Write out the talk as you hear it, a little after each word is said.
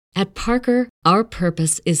At Parker, our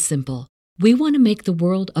purpose is simple. We want to make the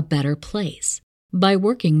world a better place by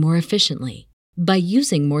working more efficiently, by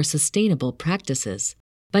using more sustainable practices,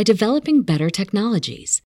 by developing better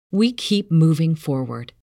technologies. We keep moving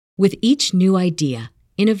forward. With each new idea,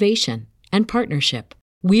 innovation, and partnership,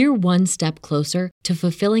 we're one step closer to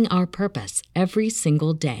fulfilling our purpose every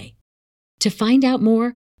single day. To find out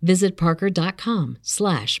more, visit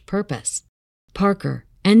parker.com/purpose. Parker,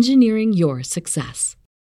 engineering your success.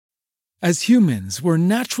 As humans, we're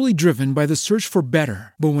naturally driven by the search for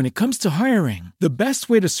better. But when it comes to hiring, the best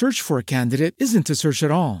way to search for a candidate isn't to search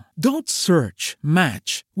at all. Don't search,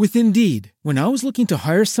 match with Indeed. When I was looking to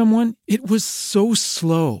hire someone, it was so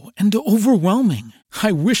slow and overwhelming.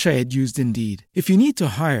 I wish I had used Indeed. If you need to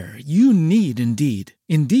hire, you need Indeed.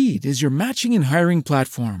 Indeed is your matching and hiring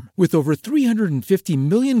platform with over 350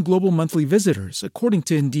 million global monthly visitors, according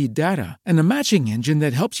to Indeed data, and a matching engine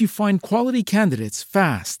that helps you find quality candidates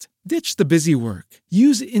fast. Ditch the busy work.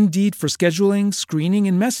 Use Indeed for scheduling, screening,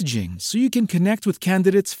 and messaging so you can connect with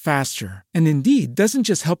candidates faster. And Indeed doesn't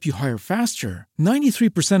just help you hire faster.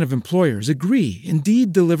 93% of employers agree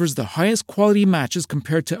Indeed delivers the highest quality matches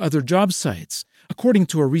compared to other job sites, according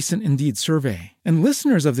to a recent Indeed survey. And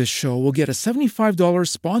listeners of this show will get a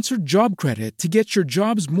 $75 sponsored job credit to get your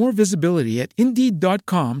jobs more visibility at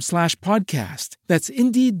Indeed.com/podcast. That's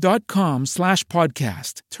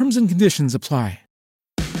Indeed.com/podcast. Terms and conditions apply.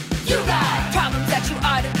 You got problems that you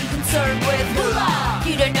ought to be concerned with. Moolah!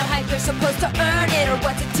 You don't know how you're supposed to earn it, or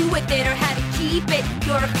what to do with it, or how to keep it.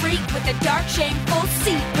 You're a freak with a dark, shameful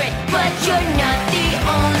secret. But you're not the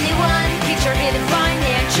only one. Get your hidden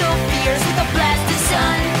financial fears with a blast of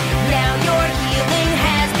sun. Now your healing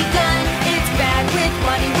has begun. It's Bad with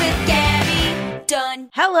Money with Gabby Dunn.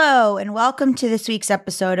 Hello, and welcome to this week's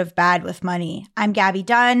episode of Bad with Money. I'm Gabby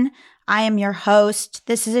Dunn. I am your host.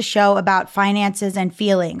 This is a show about finances and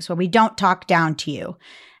feelings where we don't talk down to you.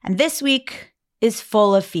 And this week is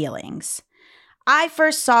full of feelings. I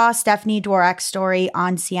first saw Stephanie Dworek's story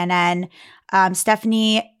on CNN.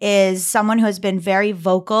 Stephanie is someone who has been very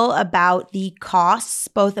vocal about the costs,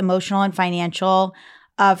 both emotional and financial,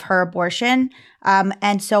 of her abortion.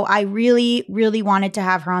 And so I really, really wanted to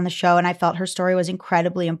have her on the show, and I felt her story was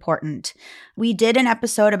incredibly important. We did an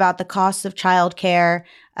episode about the costs of childcare.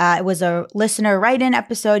 It was a listener write-in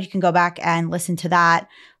episode. You can go back and listen to that.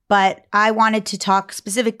 But I wanted to talk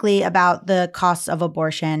specifically about the costs of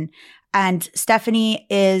abortion. And Stephanie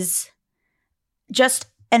is just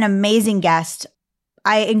an amazing guest.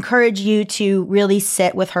 I encourage you to really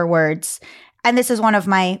sit with her words. And this is one of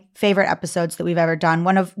my favorite episodes that we've ever done.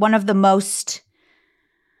 One of the most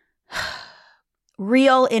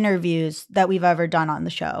real interviews that we've ever done on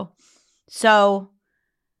the show. So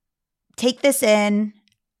take this in.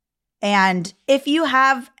 And if you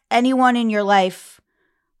have anyone in your life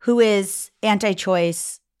who is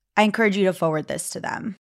anti-choice, I encourage you to forward this to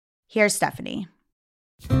them. Here's Stephanie.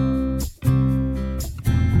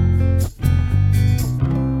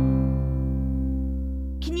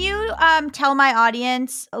 Can you tell my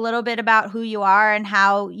audience a little bit about who you are and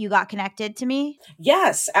how you got connected to me?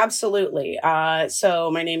 Yes, absolutely. So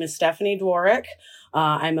my name is Stephanie Dworek.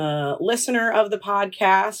 I'm a listener of the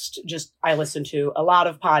podcast. I listen to a lot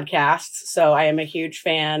of podcasts, so I am a huge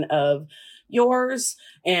fan of yours.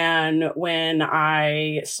 And when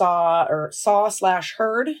I saw/heard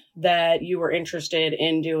that you were interested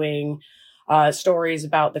in doing stories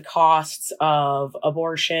about the costs of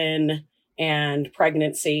abortion and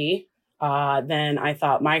pregnancy, then I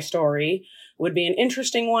thought my story would be an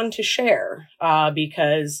interesting one to share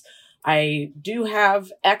because I do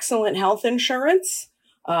have excellent health insurance,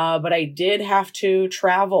 but I did have to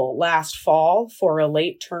travel last fall for a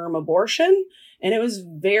late-term abortion, and it was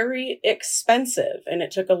very expensive, and it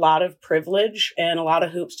took a lot of privilege and a lot of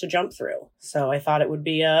hoops to jump through. So I thought it would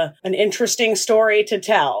be an interesting story to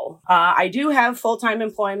tell. I do have full-time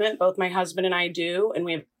employment, both my husband and I do, and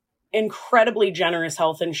we have incredibly generous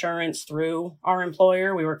health insurance through our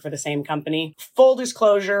employer. We work for the same company. Full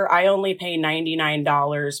disclosure, I only pay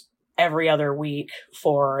 $99 every other week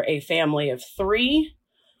for a family of 3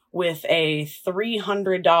 with a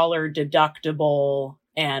 $300 deductible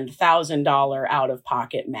and $1,000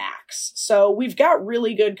 out-of-pocket max. So we've got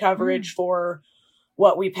really good coverage for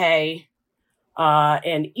what we pay.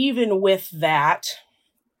 And even with that,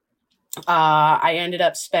 I ended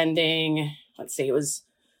up spending, it was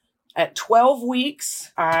at 12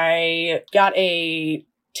 weeks, I got a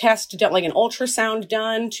test done, like an ultrasound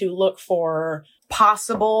done to look for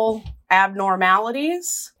possible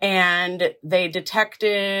abnormalities, and they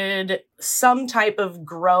detected some type of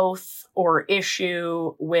growth or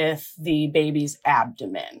issue with the baby's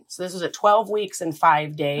abdomen. So this was at 12 weeks and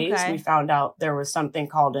 5 days. Okay. We found out there was something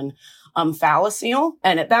called an omphalocele.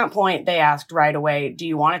 And at that point, they asked right away, do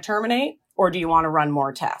you want to terminate? Or do you want to run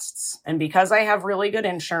more tests? And because I have really good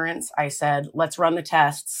insurance, I said, let's run the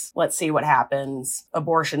tests. Let's see what happens.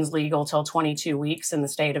 Abortion's legal till 22 weeks in the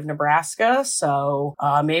state of Nebraska. So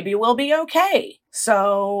maybe we'll be okay.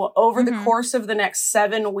 So over the course of the next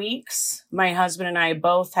 7 weeks, my husband and I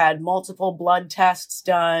both had multiple blood tests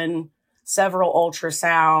done, several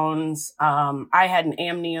ultrasounds. I had an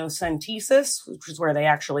amniocentesis, which is where they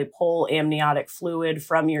actually pull amniotic fluid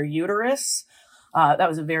from your uterus. That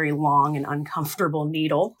was a very long and uncomfortable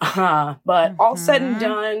needle. But all said and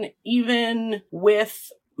done, even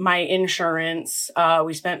with my insurance,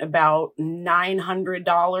 we spent about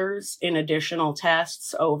 $900 in additional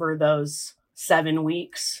tests over those 7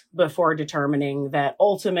 weeks before determining that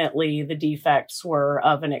ultimately the defects were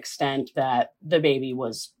of an extent that the baby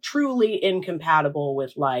was truly incompatible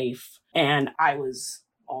with life, and I was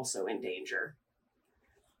also in danger.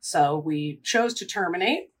 So we chose to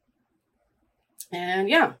terminate. And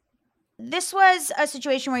yeah. This was a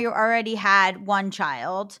situation where you already had one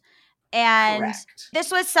child. And Correct.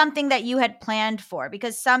 This was something that you had planned for,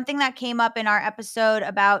 because something that came up in our episode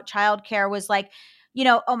about childcare was like, you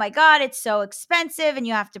know, oh my God, it's so expensive and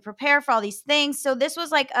you have to prepare for all these things. So this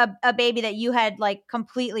was like a baby that you had like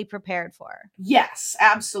completely prepared for. Yes,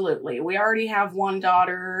 absolutely. We already have one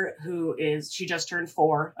daughter she just turned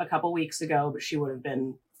 4 a couple weeks ago, but she would have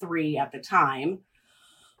been 3 at the time.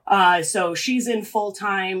 So she's in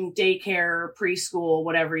full-time daycare, preschool,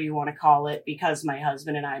 whatever you want to call it, because my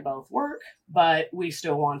husband and I both work, but we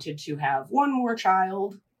still wanted to have one more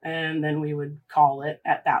child, and then we would call it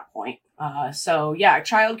at that point. So yeah,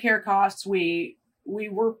 childcare costs, we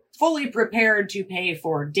were fully prepared to pay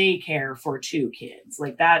for daycare for 2 kids.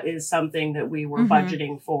 Like that is something that we were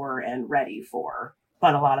budgeting for and ready for.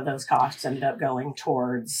 But a lot of those costs ended up going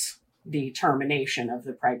towards the termination of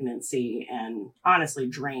the pregnancy and honestly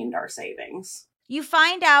drained our savings. You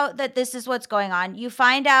find out that this is what's going on. You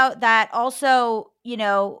find out that also, you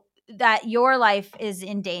know, that your life is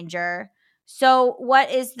in danger. So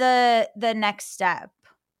what is the next step?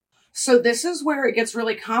 So this is where it gets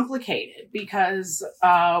really complicated, because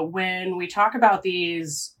when we talk about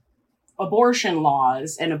these abortion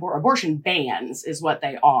laws and abortion bans is what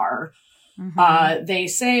they are, they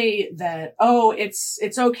say that, oh, it's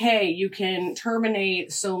okay. You can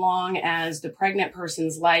terminate so long as the pregnant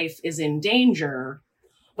person's life is in danger,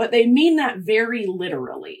 but they mean that very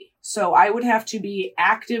literally. So I would have to be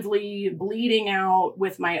actively bleeding out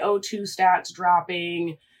with my O2 stats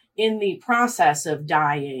dropping in the process of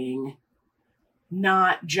dying,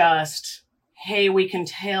 not just, hey, we can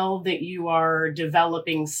tell that you are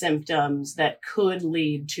developing symptoms that could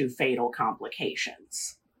lead to fatal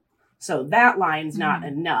complications. So that line's not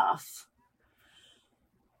enough.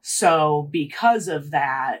 So because of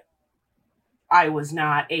that, I was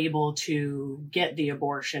not able to get the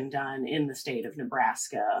abortion done in the state of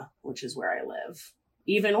Nebraska, which is where I live.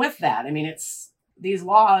 Even with that, I mean, these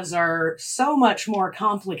laws are so much more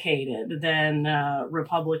complicated than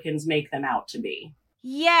Republicans make them out to be.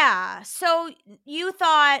 Yeah. So you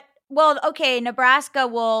thought, well, okay, Nebraska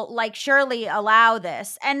will like surely allow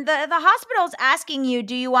this. And the hospital's asking you,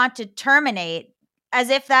 do you want to terminate, as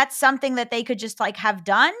if that's something that they could just like have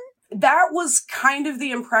done? That was kind of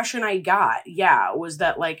the impression I got. Yeah, was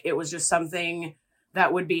that like it was just something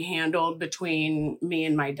that would be handled between me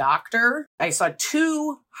and my doctor. I saw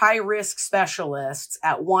 2 high-risk specialists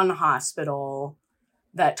at one hospital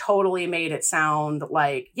that totally made it sound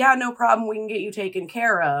like, yeah, no problem, we can get you taken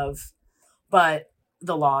care of. But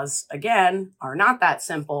the laws, again, are not that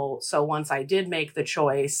simple. So once I did make the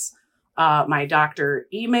choice, my doctor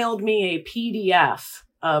emailed me a PDF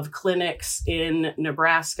of clinics in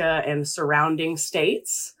Nebraska and surrounding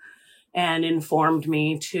states and informed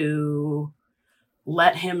me to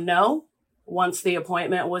let him know once the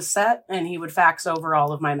appointment was set, and he would fax over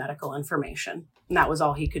all of my medical information. And that was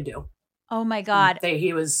all he could do. Oh my God.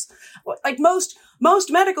 He was like most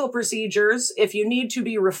medical procedures. If you need to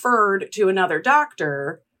be referred to another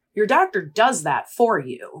doctor, your doctor does that for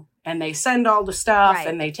you, and they send all the stuff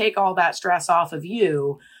and they take all that stress off of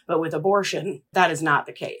you. But with abortion, that is not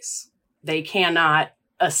the case. They cannot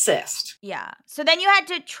assist. Yeah. So then you had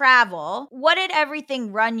to travel. What did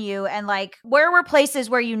everything run you? And like, where were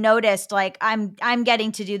places where you noticed like, I'm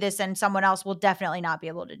getting to do this and someone else will definitely not be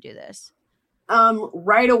able to do this?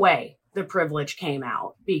 Right away. the privilege came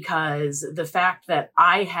out, because the fact that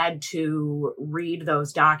I had to read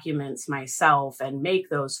those documents myself and make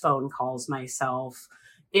those phone calls myself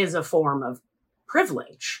is a form of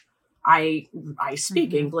privilege. I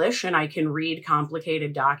speak English and I can read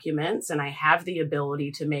complicated documents, and I have the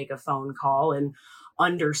ability to make a phone call and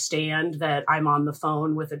understand that I'm on the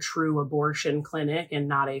phone with a true abortion clinic and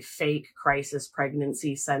not a fake crisis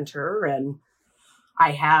pregnancy center. And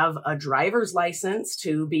I have a driver's license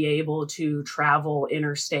to be able to travel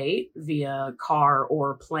interstate via car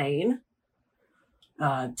or plane.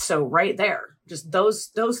 So right there, just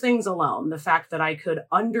those things alone, the fact that I could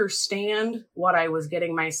understand what I was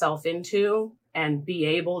getting myself into and be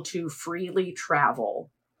able to freely travel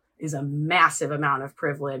is a massive amount of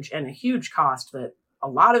privilege and a huge cost that a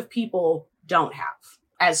lot of people don't have.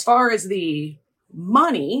 As far as the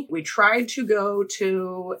money, we tried to go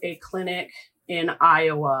to a clinic in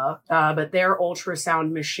Iowa, but their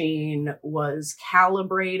ultrasound machine was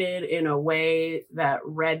calibrated in a way that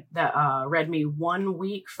read me 1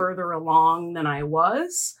 week further along than I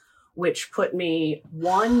was, which put me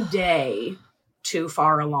 1 day too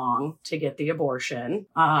far along to get the abortion.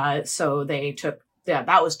 So they took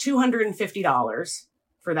that was $250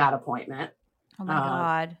 for that appointment. Oh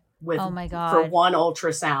my God. For one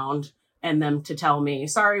ultrasound, and them to tell me,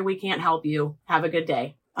 sorry, we can't help you. Have a good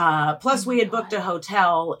day. Plus, we had booked a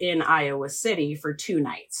hotel in Iowa City for 2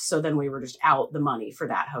 nights. So then we were just out the money for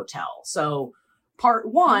that hotel. So part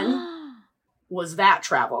one was that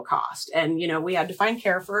travel cost. And, we had to find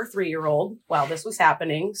care for a 3-year-old while this was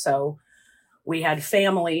happening. So we had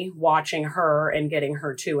family watching her and getting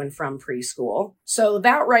her to and from preschool. So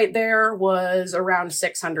that right there was around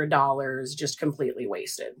 $600, just completely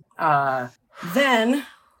wasted. Then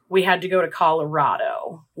we had to go to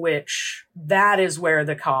Colorado, which that is where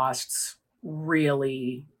the costs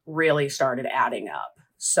really, really started adding up.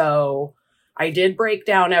 So I did break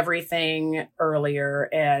down everything earlier,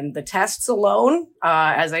 and the tests alone,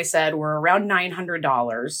 as I said, were around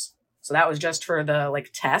 $900. So that was just for the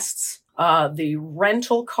tests. The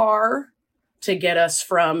rental car to get us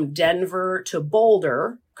from Denver to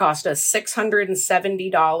Boulder cost us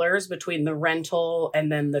 $670 between the rental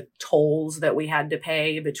and then the tolls that we had to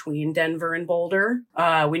pay between Denver and Boulder.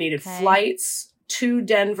 We needed flights to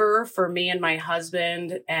Denver for me and my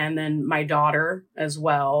husband, and then my daughter as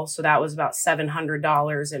well. So that was about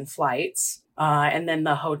 $700 in flights. And then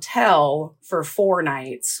the hotel for 4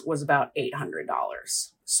 nights was about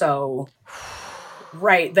 $800. So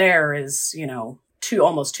right there is,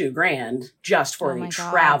 almost $2,000 just for the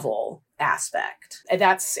travel aspect. And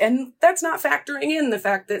that's not factoring in the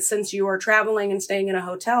fact that since you are traveling and staying in a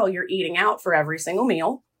hotel, you're eating out for every single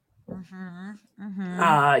meal.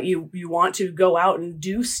 You want to go out and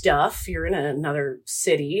do stuff. You're in another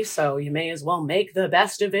city, so you may as well make the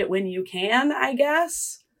best of it when you can, I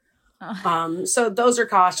guess. So those are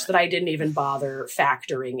costs that I didn't even bother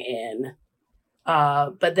factoring in.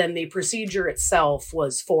 But then the procedure itself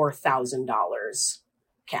was $4,000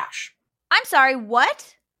 cash. I'm sorry,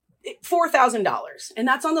 what? $4,000. And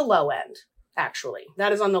that's on the low end, actually.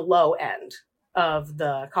 That is on the low end of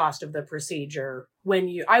the cost of the procedure.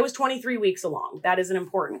 I was 23 weeks along. That is an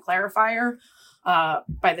important clarifier.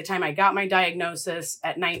 By the time I got my diagnosis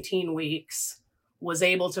at 19 weeks, was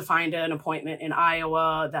able to find an appointment in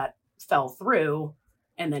Iowa that fell through,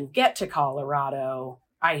 and then get to Colorado,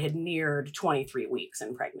 I had neared 23 weeks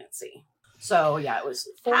in pregnancy. So yeah, it was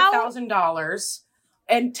 $4,000.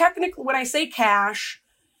 And technically, when I say cash,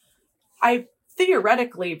 I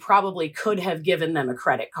theoretically probably could have given them a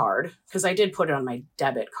credit card because I did put it on my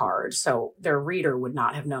debit card. So their reader would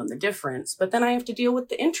not have known the difference. But then I have to deal with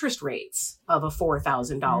the interest rates of a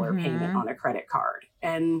 $4,000 payment on a credit card.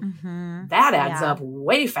 And that adds up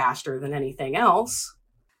way faster than anything else.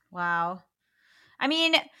 Wow. I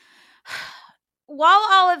mean, while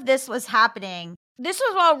all of this was happening, this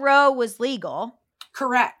was while Roe was legal.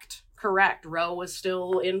 Correct. Roe was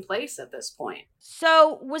still in place at this point.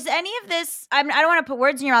 So was any of this, I don't want to put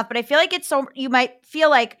words in your mouth, but I feel like you might feel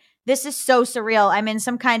like this is so surreal. I'm in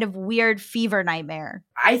some kind of weird fever nightmare.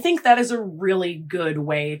 I think that is a really good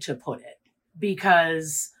way to put it,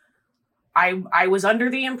 because I was under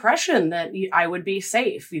the impression that I would be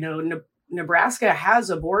safe. Nebraska has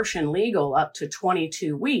abortion legal up to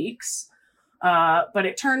 22 weeks. But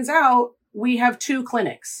it turns out we have 2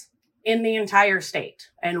 clinics in the entire state.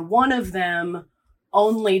 And one of them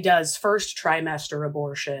only does first trimester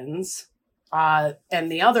abortions.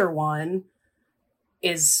 And the other one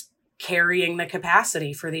is carrying the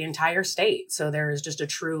capacity for the entire state. So there is just a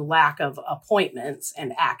true lack of appointments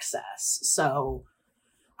and access. So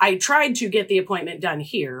I tried to get the appointment done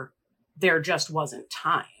here there just wasn't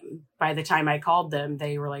time. By the time I called them,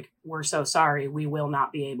 they were like, we're so sorry. We will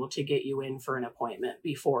not be able to get you in for an appointment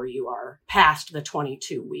before you are past the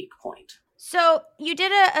 22-week point. So you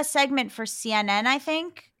did a segment for CNN, I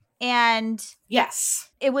think. And yes,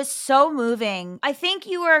 it was so moving. I think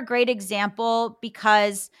you were a great example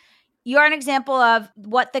because you're an example of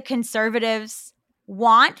what the conservatives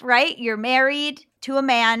want, right? You're married to a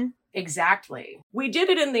man. Exactly. We did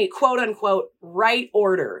it in the quote unquote right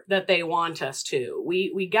order that they want us to.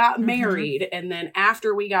 We got married, and then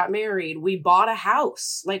after we got married, we bought a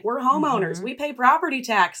house. Like, we're homeowners. We pay property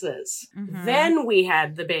taxes. Then we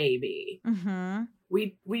had the baby.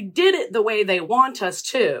 We did it the way they want us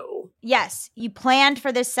to. Yes. You planned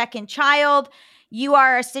for this second child. You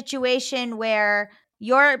are a situation where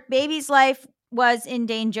your baby's life was in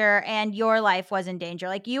danger and your life was in danger.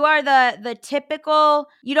 Like, you are the typical,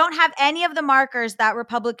 you don't have any of the markers that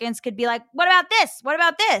Republicans could be like, what about this? What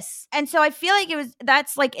about this? And so I feel like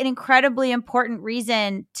that's like an incredibly important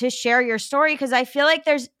reason to share your story, because I feel like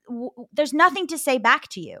there's nothing to say back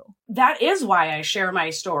to you. That is why I share my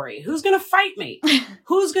story. Who's going to fight me?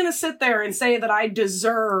 Who's going to sit there and say that I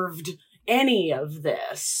deserved any of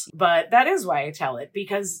this? But that is why I tell it,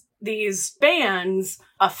 because these bans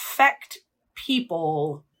affect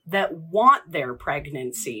people that want their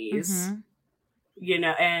pregnancies, you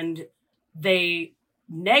know, and they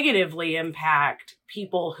negatively impact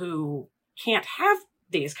people who can't have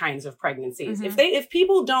these kinds of pregnancies. If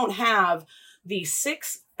people don't have the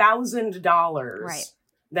 $6,000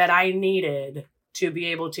 that I needed to be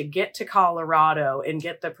able to get to Colorado and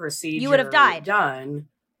get the procedure, you would have died. Done,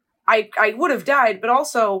 I would have died. But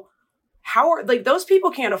also, those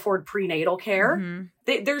people can't afford prenatal care.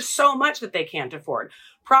 There's so much that they can't afford.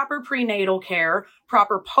 Proper prenatal care,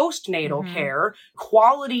 proper postnatal care,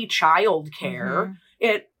 quality child care.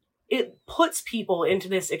 It puts people into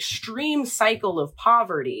this extreme cycle of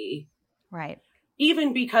poverty. Right.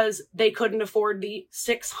 Even because they couldn't afford the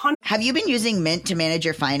 $600. Have you been using Mint to manage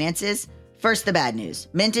your finances? First, the bad news.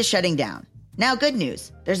 Mint is shutting down. Now, good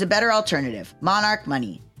news. There's a better alternative, Monarch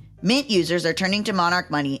Money. Mint users are turning to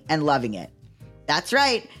Monarch Money and loving it. That's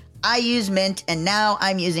right. I use Mint, and now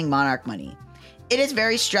I'm using Monarch Money. It is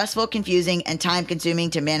very stressful, confusing, and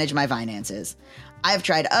time-consuming to manage my finances. I've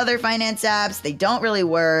tried other finance apps. They don't really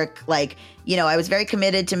work. Like, I was very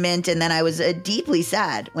committed to Mint, and then I was deeply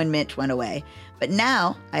sad when Mint went away. But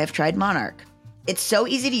now I have tried Monarch. It's so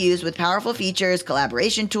easy to use with powerful features,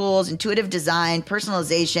 collaboration tools, intuitive design,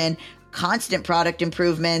 personalization, constant product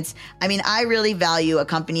improvements. I mean, I really value a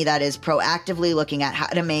company that is proactively looking at how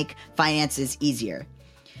to make finances easier.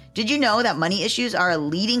 Did you know that money issues are a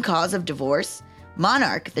leading cause of divorce?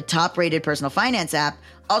 Monarch, the top-rated personal finance app,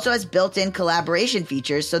 also has built-in collaboration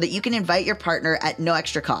features so that you can invite your partner at no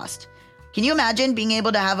extra cost. Can you imagine being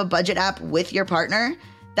able to have a budget app with your partner?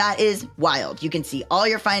 That is wild. You can see all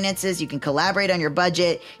your finances, you can collaborate on your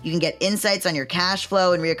budget, you can get insights on your cash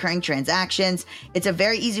flow and recurring transactions. It's a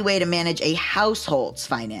very easy way to manage a household's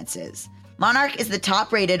finances. Monarch is the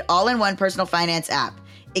top-rated all-in-one personal finance app.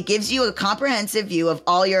 It gives you a comprehensive view of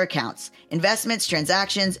all your accounts, investments,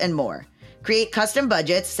 transactions, and more. Create custom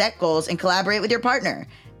budgets, set goals, and collaborate with your partner.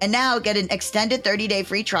 And now get an extended 30-day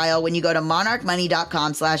free trial when you go to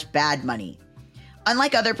monarchmoney.com/badmoney.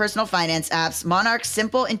 Unlike other personal finance apps, Monarch's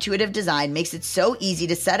simple, intuitive design makes it so easy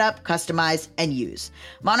to set up, customize, and use.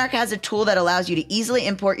 Monarch has a tool that allows you to easily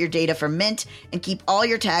import your data from Mint and keep all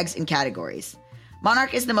your tags and categories.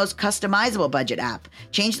 Monarch is the most customizable budget app.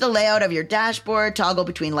 Change the layout of your dashboard, toggle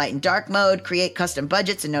between light and dark mode, create custom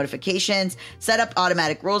budgets and notifications, set up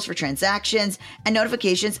automatic rules for transactions and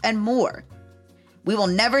notifications, and more. We will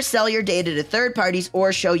never sell your data to third parties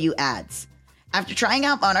or show you ads. After trying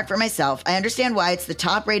out Monarch for myself, I understand why it's the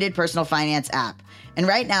top-rated personal finance app. And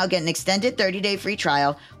right now, get an extended 30-day free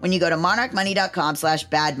trial when you go to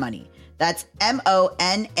monarchmoney.com/badmoney. That's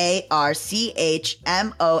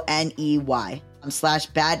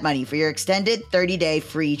MONARCHMONEY.com/badmoney for your extended 30-day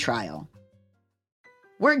free trial.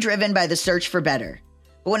 We're driven by the search for better.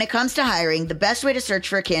 But when it comes to hiring, the best way to search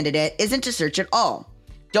for a candidate isn't to search at all.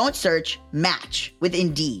 Don't search, match with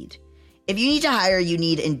Indeed. If you need to hire, you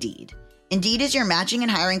need Indeed. Indeed is your matching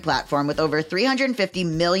and hiring platform with over 350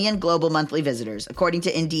 million global monthly visitors, according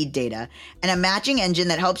to Indeed data, and a matching engine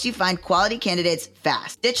that helps you find quality candidates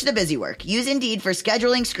fast. Ditch the busy work. Use Indeed for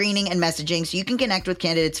scheduling, screening, and messaging so you can connect with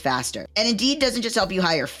candidates faster. And Indeed doesn't just help you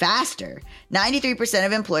hire faster. 93%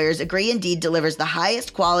 of employers agree Indeed delivers the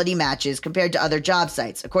highest quality matches compared to other job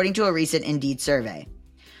sites, according to a recent Indeed survey.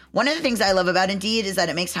 One of the things I love about Indeed is that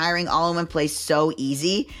it makes hiring all in one place so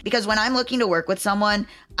easy, because when I'm looking to work with someone,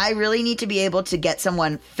 I really need to be able to get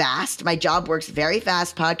someone fast. My job works very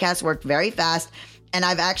fast. Podcasts work very fast. And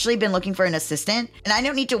I've actually been looking for an assistant, and I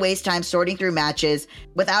don't need to waste time sorting through matches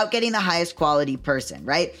without getting the highest quality person,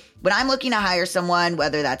 right? When I'm looking to hire someone,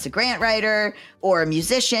 whether that's a grant writer or a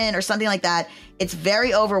musician or something like that, it's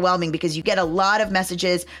very overwhelming because you get a lot of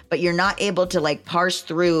messages, but you're not able to like parse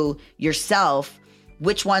through yourself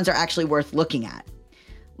which ones are actually worth looking at.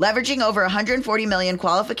 Leveraging over 140 million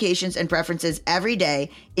qualifications and preferences every day,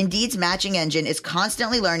 Indeed's matching engine is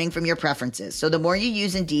constantly learning from your preferences. So the more you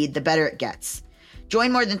use Indeed, the better it gets.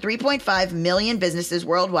 Join more than 3.5 million businesses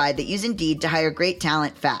worldwide that use Indeed to hire great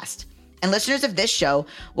talent fast. And listeners of this show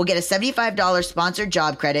will get a $75 sponsored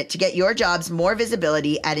job credit to get your jobs more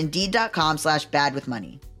visibility at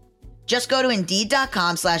Indeed.com/badwithmoney. Just go to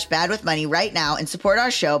Indeed.com/badwithmoney right now and support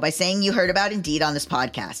our show by saying you heard about Indeed on this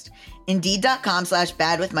podcast.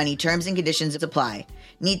 Indeed.com/badwithmoney. Terms and conditions apply.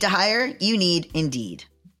 Need to hire? You need Indeed.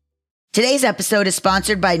 Today's episode is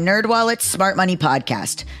sponsored by NerdWallet's Smart Money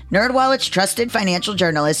Podcast. NerdWallet's trusted financial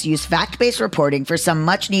journalists use fact-based reporting for some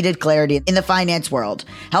much-needed clarity in the finance world,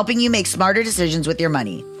 helping you make smarter decisions with your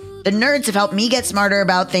money. The nerds have helped me get smarter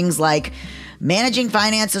about things like managing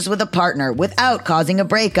finances with a partner without causing a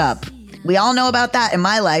breakup. We all know about that in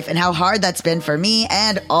my life and how hard that's been for me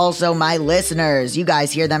and also my listeners. You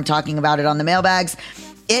guys hear them talking about it on the mailbags.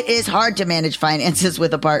 It is hard to manage finances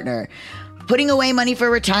with a partner. Putting away money for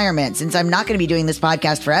retirement, since I'm not going to be doing this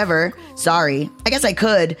podcast forever. Sorry. I guess I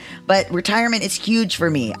could, but retirement is huge for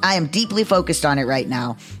me. I am deeply focused on it right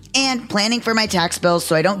now. And planning for my tax bills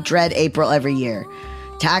so I don't dread April every year.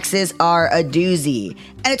 Taxes are a doozy,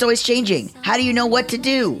 and it's always changing. How do you know what to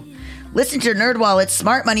do? Listen to NerdWallet's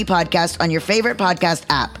Smart Money Podcast on your favorite podcast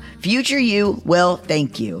app. Future you will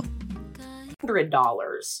thank you.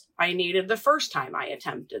 $100 I needed the first time I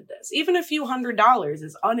attempted this. Even a few $100s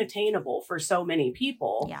is unattainable for so many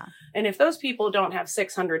people. Yeah. And if those people don't have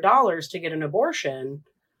 $600 to get an abortion,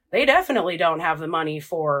 they definitely don't have the money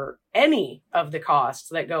for any of the costs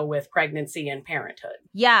that go with pregnancy and parenthood.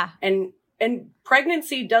 Yeah. And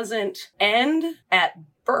pregnancy doesn't end at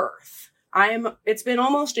birth. It's been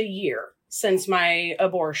almost a year since my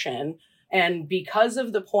abortion. And because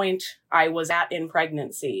of the point I was at in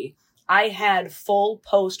pregnancy, I had full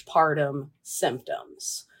postpartum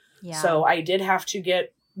symptoms. Yeah. So I did have to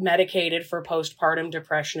get medicated for postpartum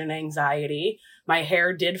depression and anxiety. My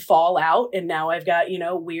hair did fall out, and now I've got,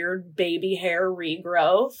 weird baby hair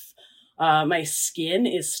regrowth. My skin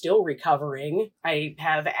is still recovering. I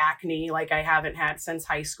have acne like I haven't had since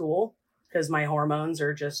high school because my hormones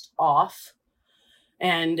are just off.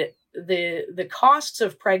 And the costs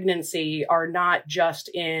of pregnancy are not just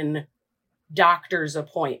in doctor's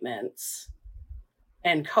appointments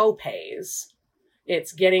and copays.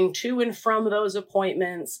 It's getting to and from those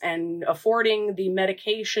appointments and affording the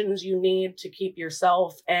medications you need to keep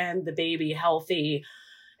yourself and the baby healthy,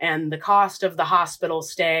 and the cost of the hospital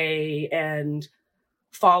stay and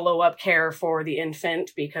follow-up care for the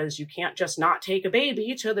infant, because you can't just not take a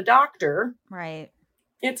baby to the doctor. Right.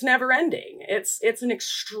 It's never ending. It's an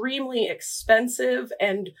extremely expensive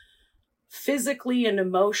and physically and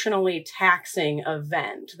emotionally taxing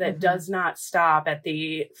event that does not stop at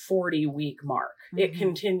the 40-week mark. It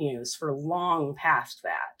continues for long past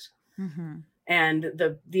that. And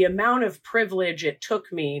the amount of privilege it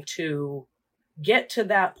took me to get to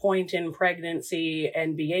that point in pregnancy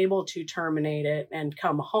and be able to terminate it and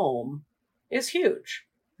come home is huge.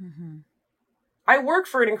 I work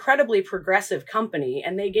for an incredibly progressive company,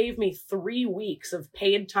 and they gave me 3 weeks of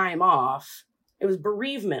paid time off. It was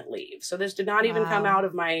bereavement leave. So this did not even come out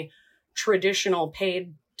of my traditional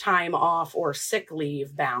paid time off or sick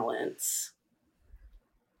leave balance.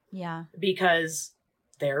 Yeah. Because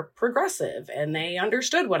they're progressive and they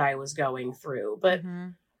understood what I was going through. But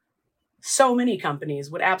so many companies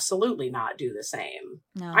would absolutely not do the same.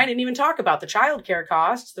 No. I didn't even talk about the childcare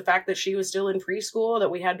costs, the fact that she was still in preschool, that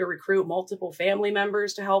we had to recruit multiple family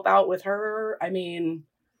members to help out with her. I mean,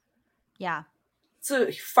 yeah. So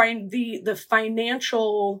the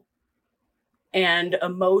financial and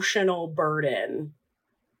emotional burden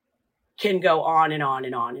can go on and on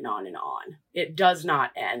and on and on and on. It does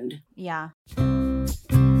not end. Yeah.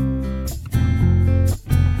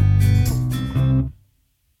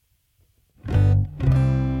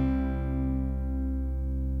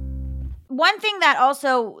 One thing that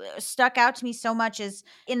also stuck out to me so much is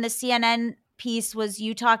in the CNN piece was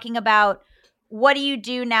you talking about, what do you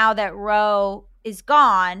do now that Roe is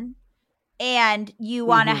gone and you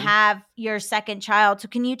want to have your second child? So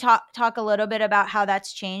can you talk a little bit about how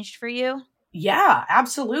that's changed for you? Yeah,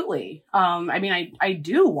 absolutely. I mean, I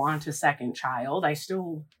do want a second child. I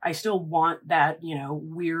still want that,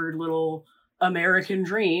 weird little American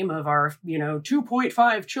dream of our,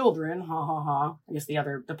 2.5 children. Ha ha ha. I guess the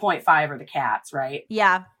 0.5 are the cats, right?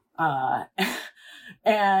 Yeah.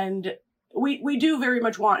 And we do very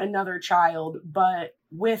much want another child, but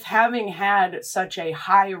with having had such a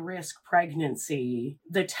high risk pregnancy,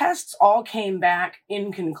 the tests all came back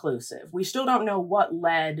inconclusive. We still don't know what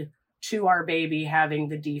led to our baby having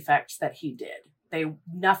the defects that he did. They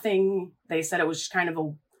said it was kind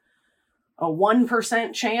of a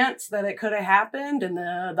 1% chance that it could have happened, and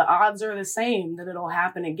the odds are the same that it'll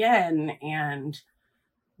happen again. And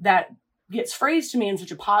that gets phrased to me in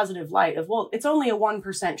such a positive light of, well, it's only a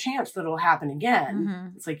 1% chance that it'll happen again. Mm-hmm.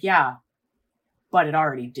 It's like, yeah, but it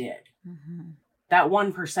already did. Mm-hmm. That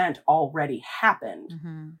 1% already happened.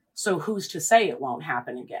 Mm-hmm. So who's to say it won't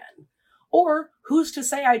happen again? Or who's to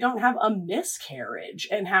say I don't have a miscarriage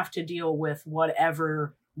and have to deal with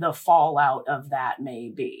whatever the fallout of that may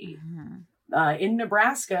be? Mm-hmm. In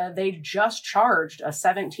Nebraska, they just charged a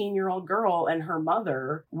 17-year-old girl and her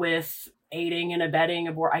mother with aiding and abetting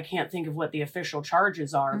I can't think of what the official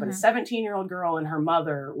charges are, but a 17-year-old girl and her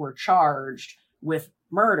mother were charged with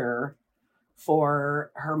murder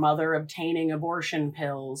for her mother obtaining abortion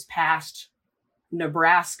pills past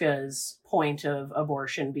Nebraska's point of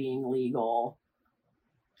abortion being legal.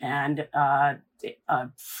 And a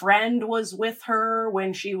friend was with her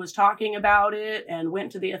when she was talking about it and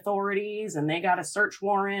went to the authorities, and they got a search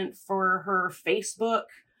warrant for her Facebook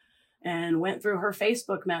and went through her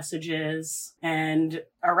Facebook messages and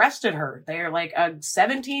arrested her. They're like, a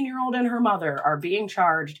 17-year-old and her mother are being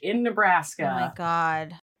charged in Nebraska. Oh my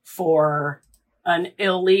God. For an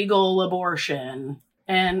illegal abortion.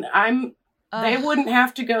 And they wouldn't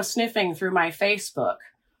have to go sniffing through my Facebook.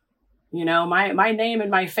 My name and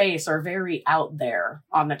my face are very out there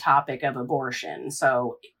on the topic of abortion.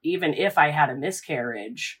 So even if I had a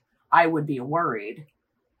miscarriage, I would be worried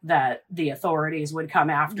that the authorities would come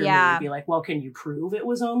after me and be like, well, can you prove it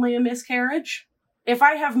was only a miscarriage? If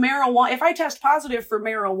I have marijuana, if I test positive for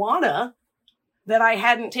marijuana that I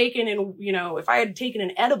hadn't taken if I had taken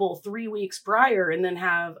an edible 3 weeks prior and then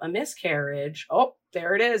have a miscarriage, oh,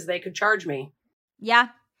 there it is. They could charge me. Yeah.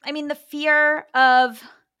 I mean, the fear of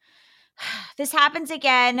this happens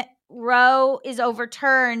again. Roe is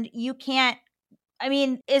overturned. You can't,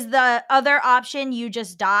 is the other option you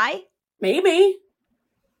just die? Maybe.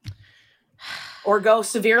 Or go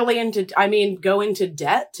go into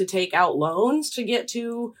debt to take out loans to get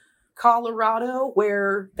to Colorado,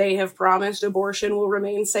 where they have promised abortion will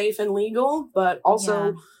remain safe and legal, but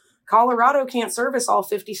also Colorado can't service all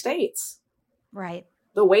 50 states. Right.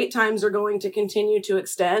 The wait times are going to continue to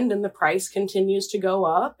extend, and the price continues to go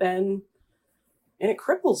up, and it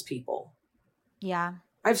cripples people. Yeah.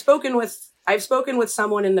 I've spoken with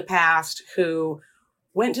someone in the past who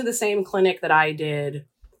went to the same clinic that I did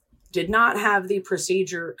not have the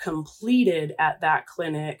procedure completed at that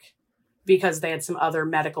clinic because they had some other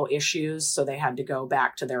medical issues. So they had to go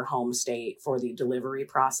back to their home state for the delivery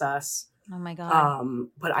process. Oh my God.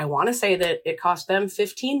 But I want to say that it cost them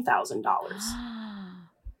 $15,000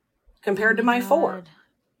 compared to my 4.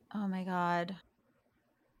 Oh my God.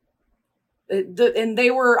 And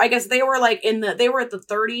they were like they were at the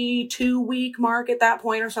 32-week mark at that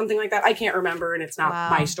point or something like that. I can't remember, and it's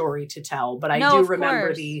not my story to tell, but I do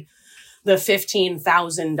remember the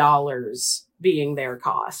 $15,000 being their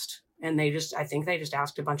cost. And I think they just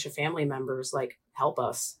asked a bunch of family members, like, help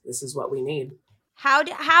us. This is what we need. How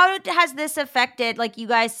has this affected, like you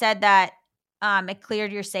guys said that it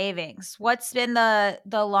cleared your savings? What's been the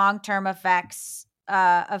long-term effects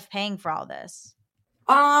of paying for all this?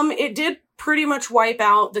 It did pretty much wipe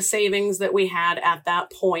out the savings that we had at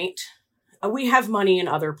that point. We have money in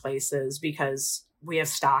other places because we have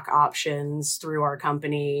stock options through our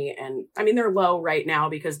company. And they're low right now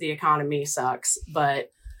because the economy sucks,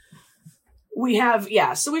 but we have,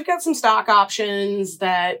 so we've got some stock options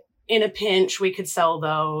that in a pinch we could sell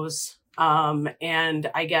those.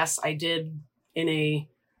 And I guess I did, in a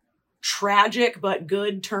tragic but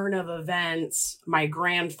good turn of events, my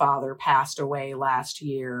grandfather passed away last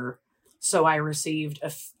year. So I received a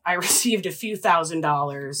few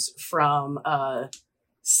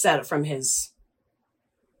 $1,000s from his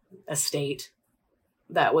estate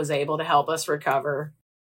that was able to help us recover.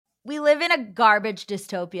 We live in a garbage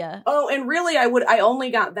dystopia. Oh, and really, I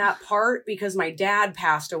only got that part because my dad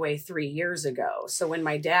passed away 3 years ago. So when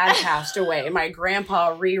my dad passed away, my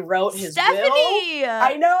grandpa rewrote his will.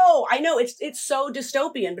 I know. It's so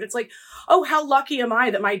dystopian, but it's like, oh, how lucky am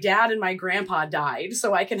I that my dad and my grandpa died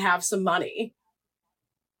so I can have some money.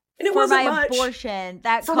 And it for wasn't my much. abortion.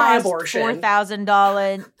 That For my cost abortion.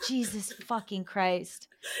 $4,000. Jesus fucking Christ.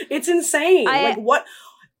 It's insane. I- Like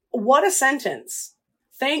what a sentence.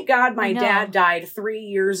 Thank God my I know. dad died 3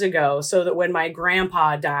 years ago so that when my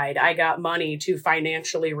grandpa died, I got money to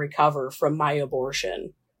financially recover from my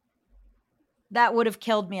abortion. That would have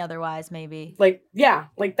killed me otherwise, maybe. Like, yeah,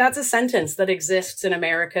 like that's a sentence that exists in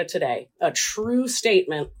America today. A true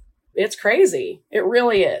statement. It's crazy. It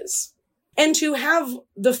really is. And to have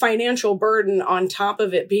the financial burden on top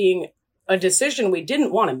of it being a decision we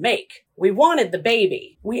didn't want to make. We wanted the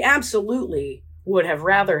baby. We absolutely would have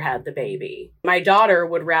rather had the baby. My daughter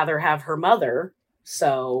would rather have her mother,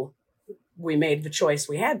 so we made the choice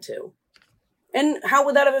we had to. And how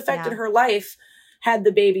would that have affected her life had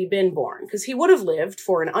the baby been born? Because he would have lived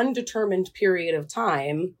for an undetermined period of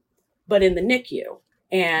time, but in the NICU.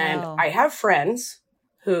 And I have friends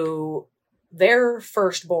who their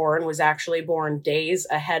firstborn was actually born days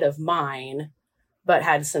ahead of mine, but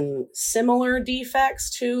had some similar defects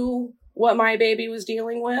to what my baby was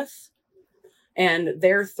dealing with. And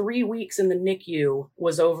their 3 weeks in the NICU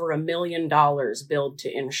was over $1 million billed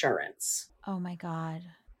to insurance. Oh my God.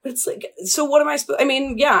 But it's like, so what am I supposed, I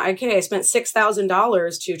mean, yeah, okay, I spent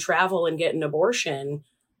 $6,000 to travel and get an abortion.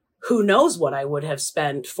 Who knows what I would have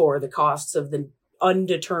spent for the costs of the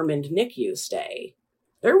undetermined NICU stay.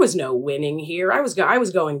 There was no winning here. I was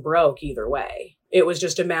going broke either way. It was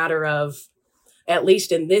just a matter of, at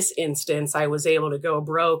least in this instance, I was able to go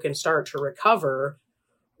broke and start to recover,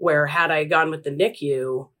 where had I gone with the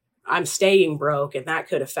NICU, I'm staying broke, and that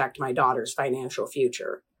could affect my daughter's financial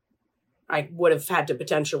future. I would have had to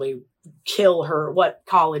potentially kill her. What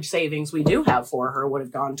college savings we do have for her would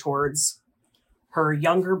have gone towards her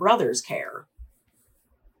younger brother's care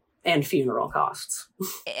and funeral costs.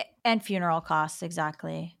 And funeral costs,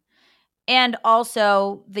 exactly. And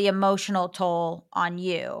also the emotional toll on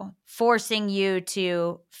you, forcing you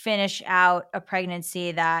to finish out a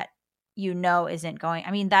pregnancy that you know isn't going.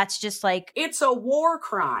 I mean, that's just like, it's a war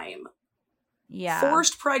crime. Yeah.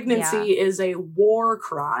 Forced pregnancy is a war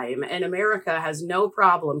crime, and America has no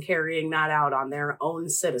problem carrying that out on their own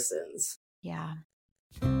citizens. Yeah.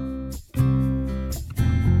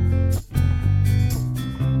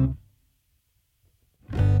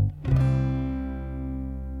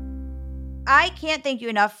 I can't thank you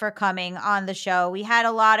enough for coming on the show. We had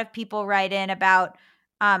a lot of people write in about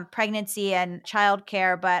pregnancy and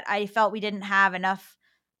childcare, but I felt we didn't have enough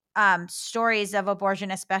stories of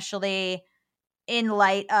abortion, especially in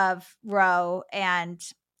light of Roe, and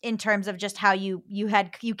in terms of just how you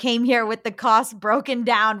came here with the cost broken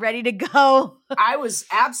down, ready to go. I was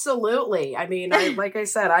absolutely. I mean, like I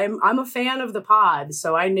said, I'm a fan of the pod,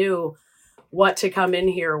 so I knew what to come in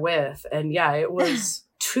here with, and yeah, it was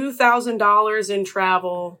 $2,000 in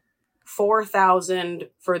travel, $4,000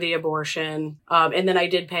 for the abortion, and then I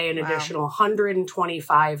did pay an additional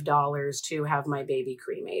 $125 to have my baby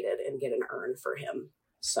cremated and get an urn for him.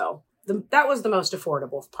 So that was the most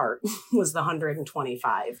affordable part, was the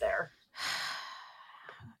 $125 there.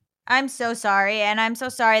 I'm so sorry, and I'm so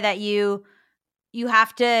sorry that you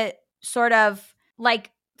have to sort of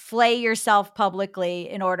like flay yourself publicly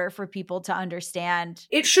in order for people to understand.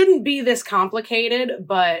 It shouldn't be this complicated,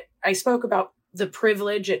 but I spoke about the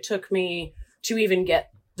privilege it took me to even get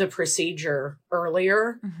the procedure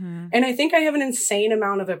earlier. Mm-hmm. And I think I have an insane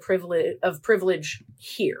amount of privilege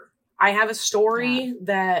here. I have a story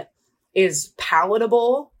that is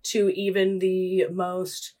palatable to even the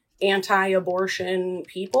most anti-abortion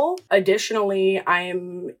people. Additionally,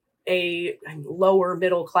 I'm lower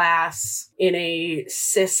middle class in a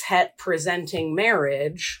cis-het presenting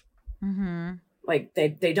marriage. Mm-hmm. Like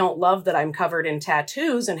they don't love that I'm covered in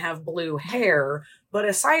tattoos and have blue hair. But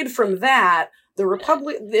aside from that,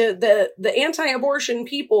 the anti-abortion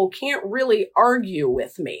people can't really argue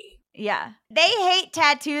with me. Yeah. They hate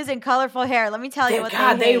tattoos and colorful hair. Let me tell you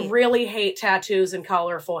what they really hate tattoos and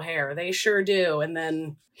colorful hair. They sure do. And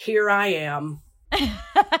then here I am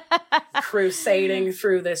crusading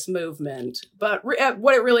through this movement. But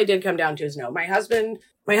what it really did come down to is no. My husband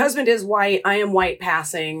is white. I am white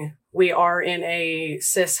passing. We are in a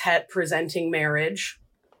cis-het presenting marriage.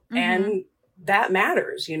 Mm-hmm. And that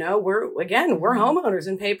matters. You know, we're homeowners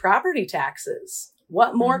and pay property taxes.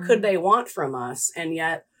 What more could they want from us? And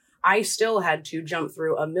yet I still had to jump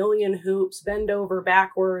through a million hoops, bend over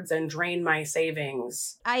backwards, and drain my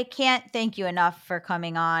savings. I can't thank you enough for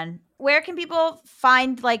coming on. Where can people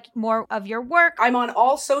find like more of your work? I'm on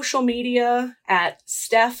all social media at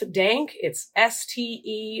Steph Dank. It's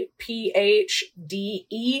STEPHDENK.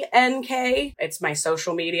 It's my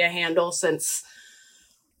social media handle since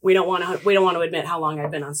we don't want to admit how long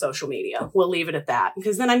I've been on social media. We'll leave it at that,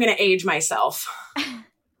 because then I'm going to age myself.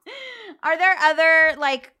 Are there other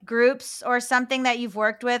like groups or something that you've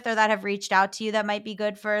worked with or that have reached out to you that might be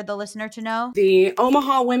good for the listener to know? The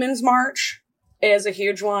Omaha Women's March is a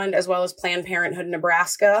huge one, as well as Planned Parenthood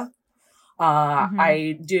Nebraska.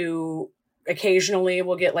 I do occasionally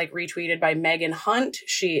will get like retweeted by Megan Hunt.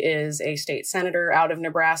 She is a state senator out of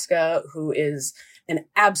Nebraska who is an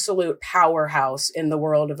absolute powerhouse in the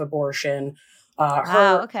world of abortion.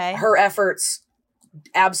 Her efforts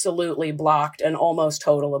absolutely blocked an almost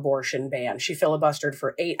total abortion ban. She filibustered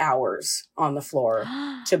for 8 hours on the floor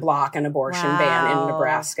to block an abortion ban in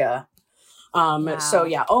Nebraska. So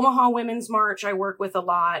yeah, Omaha Women's March, I work with a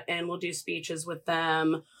lot and we'll do speeches with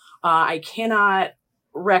them. I cannot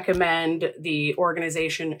recommend the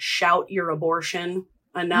organization Shout Your Abortion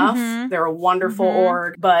enough. They're a wonderful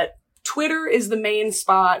org, but Twitter is the main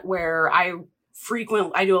spot where I do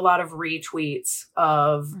a lot of retweets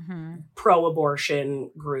of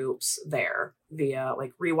pro-abortion groups there via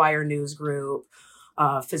like Rewire News Group,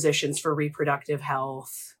 Physicians for Reproductive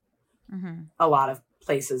Health, a lot of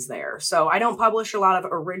places there. So I don't publish a lot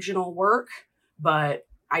of original work, but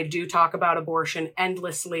I do talk about abortion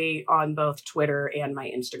endlessly on both Twitter and my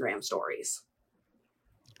Instagram stories.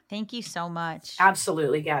 Thank you so much.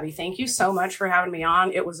 Absolutely, Gabby. Thank you so much for having me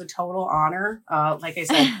on. It was a total honor. Like I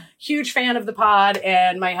said, huge fan of the pod,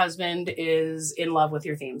 and my husband is in love with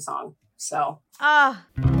your theme song. So.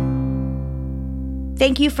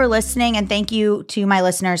 Thank you for listening, and thank you to my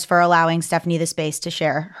listeners for allowing Stephanie the space to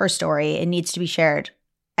share her story. It needs to be shared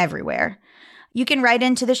everywhere. You can write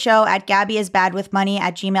into the show at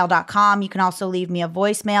gabbyisbadwithmoney@gmail.com. You can also leave me a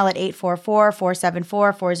voicemail at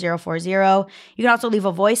 844-474-4040. You can also leave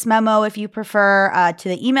a voice memo if you prefer to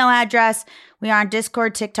the email address. We are on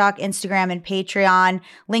Discord, TikTok, Instagram, and Patreon.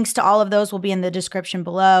 Links to all of those will be in the description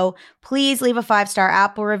below. Please leave a 5-star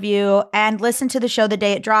Apple review and listen to the show the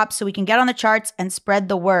day it drops so we can get on the charts and spread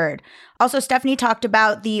the word. Also, Stephanie talked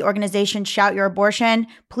about the organization Shout Your Abortion.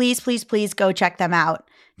 Please, please, please go check them out.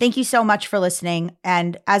 Thank you so much for listening.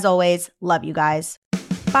 And as always, love you guys.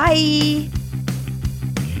 Bye.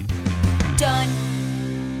 Done.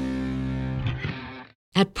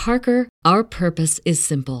 At Parker, our purpose is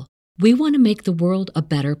simple. We want to make the world a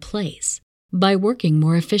better place by working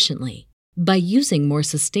more efficiently, by using more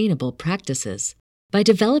sustainable practices, by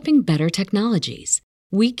developing better technologies.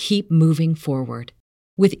 We keep moving forward.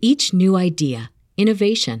 With each new idea,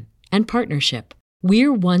 innovation, and partnership,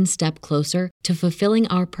 we're one step closer to fulfilling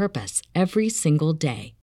our purpose every single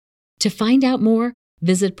day. To find out more,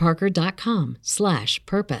 visit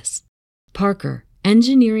parker.com/purpose. Parker,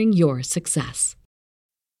 engineering your success.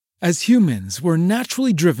 As humans, we're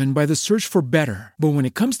naturally driven by the search for better. But when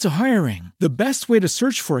it comes to hiring, the best way to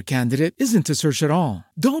search for a candidate isn't to search at all.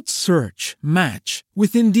 Don't search, match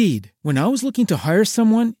with Indeed. When I was looking to hire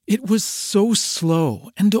someone, it was so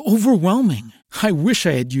slow and overwhelming. I wish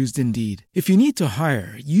I had used Indeed. If you need to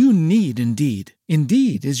hire, you need Indeed.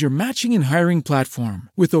 Indeed is your matching and hiring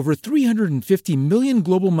platform with over 350 million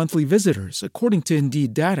global monthly visitors, according to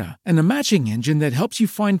Indeed data, and a matching engine that helps you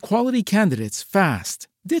find quality candidates fast.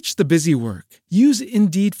 Ditch the busy work. Use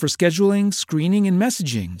Indeed for scheduling, screening, and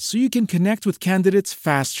messaging so you can connect with candidates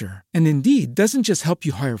faster. And Indeed doesn't just help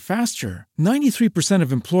you hire faster. 93%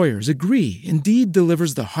 of employers agree Indeed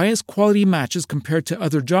delivers the highest quality matches compared to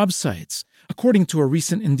other job sites, according to a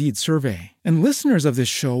recent Indeed survey. And listeners of this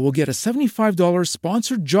show will get a $75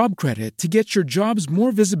 sponsored job credit to get your jobs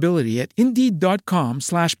more visibility at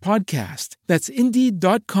Indeed.com/podcast. That's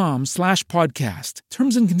Indeed.com/podcast.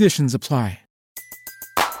 Terms and conditions apply.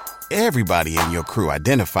 Everybody in your crew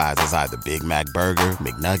identifies as either Big Mac Burger,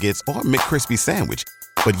 McNuggets, or McCrispy Sandwich.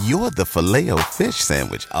 But you're the Filet-O-Fish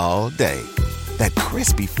Sandwich all day. That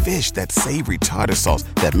crispy fish, that savory tartar sauce,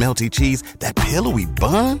 that melty cheese, that pillowy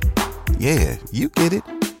bun. Yeah, you get it.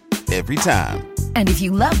 Every time. And if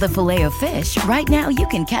you love the Filet-O-Fish, right now you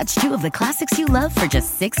can catch 2 of the classics you love for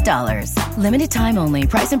just $6. Limited time only.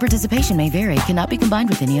 Price and participation may vary. Cannot be combined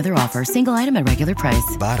with any other offer. Single item at regular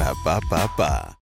price. Ba-da-ba-ba-ba.